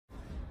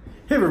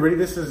Hey everybody,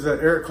 this is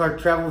Eric Clark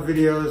Travel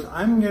Videos.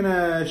 I'm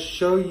gonna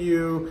show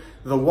you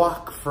the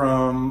walk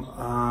from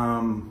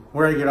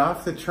where I get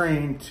off the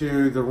train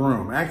to the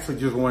room. Actually,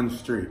 just one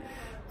street.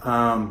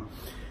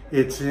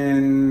 It's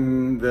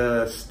in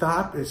the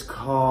stop is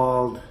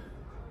called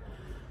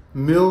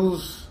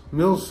Mills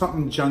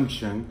something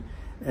Junction,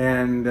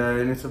 and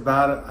it's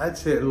about, I'd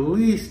say at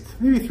least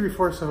maybe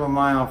 3/4 of a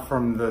mile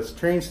from the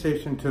train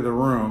station to the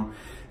room.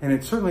 And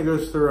it certainly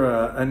goes through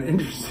an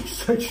interesting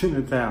section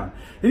of town.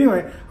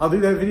 Anyway, I'll do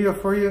that video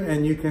for you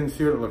and you can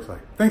see what it looks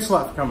like. Thanks a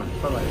lot for coming.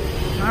 Bye-bye.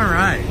 All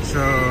right,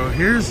 so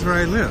here's where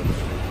I live.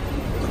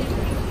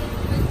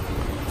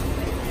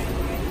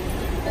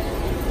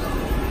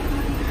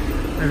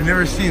 I've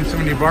never seen so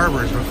many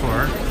barbers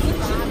before.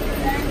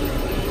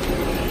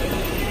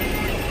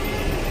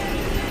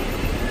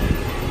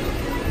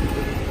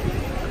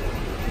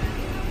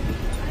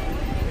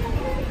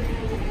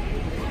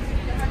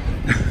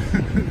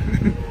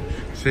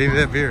 Save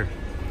that beer.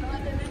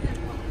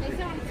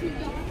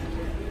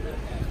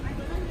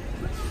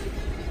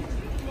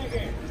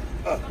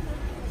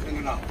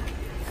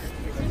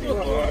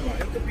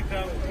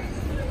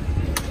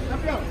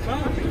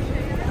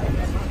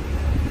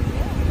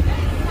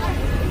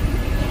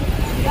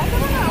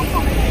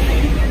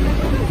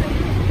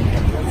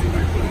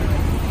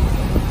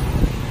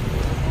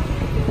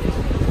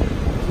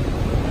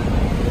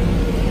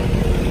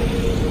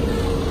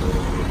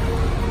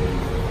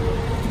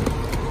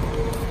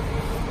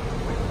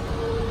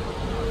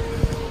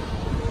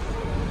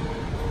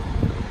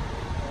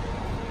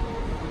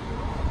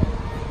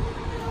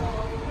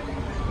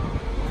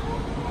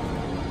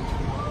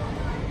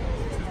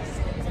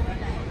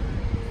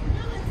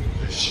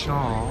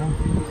 Shawl.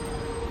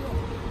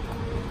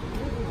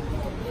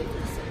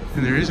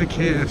 And there is a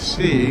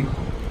KFC,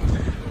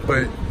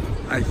 but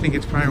I think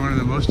it's probably one of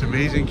the most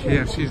amazing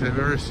KFCs I've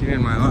ever seen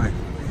in my life,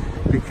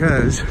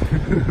 because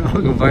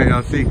I'll go by and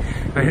I'll see.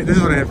 This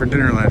is what I had for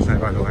dinner last night,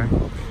 by the way,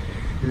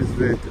 is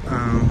that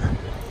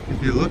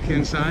if you look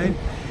inside,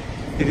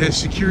 it has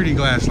security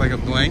glass like a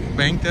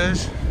bank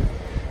does.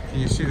 Can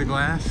you see the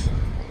glass?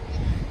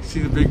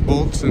 See the big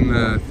bolts and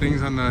the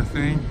things on the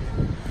thing?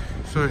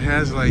 So it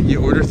has, like, you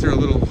order through a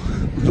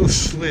little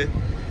slit,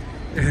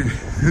 and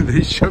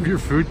they shove your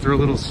food through a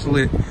little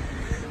slit.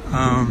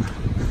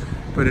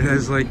 But it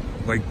has like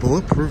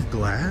bulletproof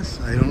glass.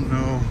 I don't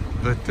know,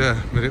 but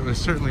it was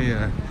certainly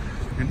an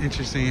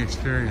interesting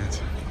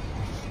experience.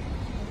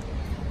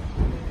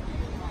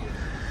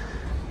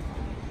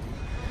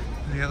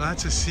 They got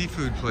lots of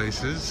seafood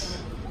places.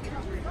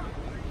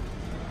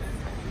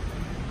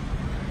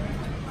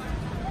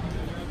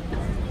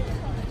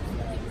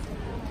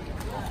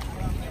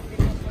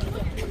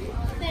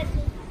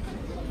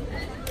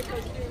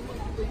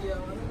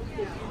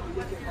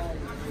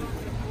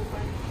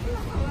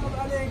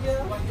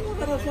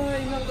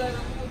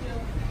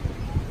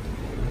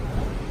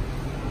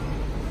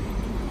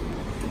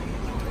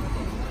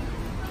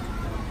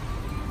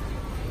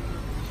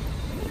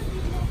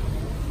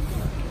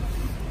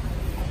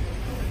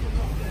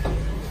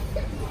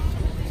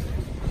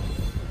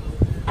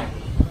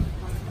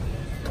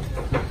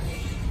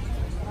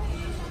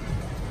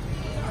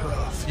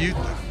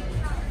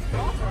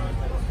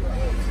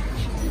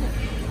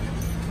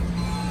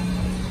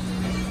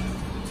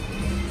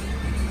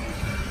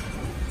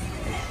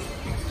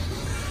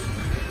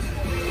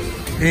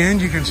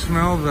 And you can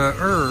smell the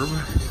herb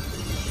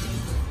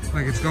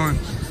like it's going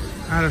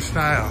out of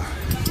style.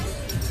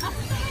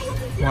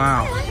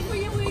 Wow.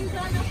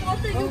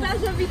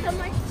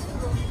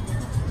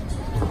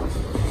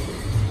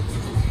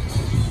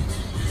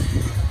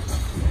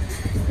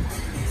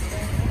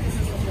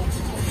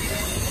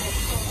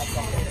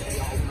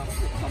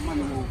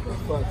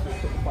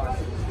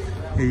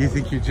 Yeah, you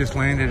think you just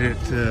landed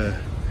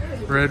at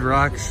Red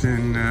Rocks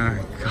in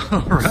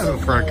Colorado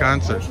for a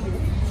concert.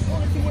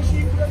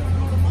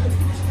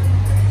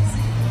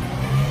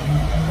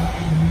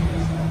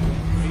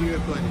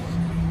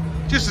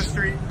 Just a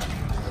street.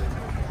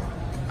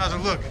 How's it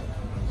look?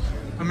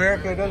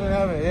 America doesn't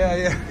have it. Yeah,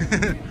 yeah.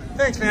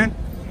 Thanks, man.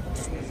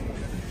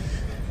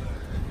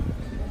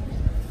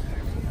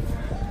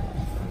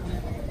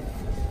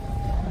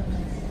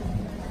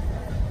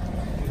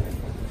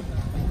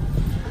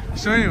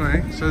 So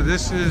anyway, so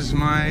this is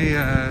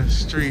my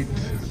street,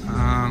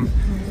 and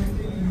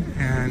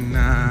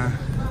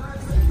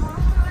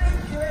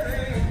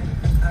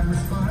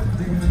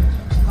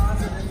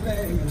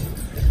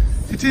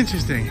it's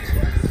interesting.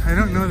 I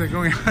don't know that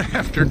going out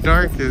after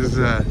dark is,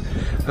 I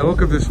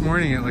woke up this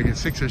morning at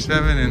 6 or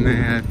 7 and they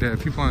had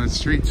people on the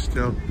street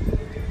still.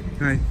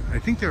 And I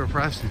think they were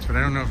prostitutes, but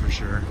I don't know for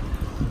sure.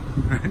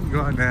 I didn't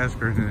go out and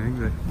ask or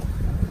anything,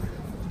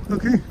 but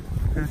okay,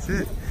 that's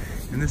it.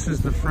 And this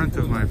is the front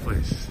of my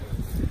place.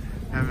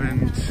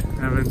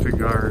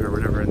 Avant-Garde or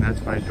whatever, and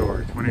that's my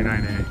door,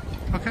 29A.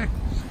 Okay,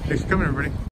 thanks for coming everybody.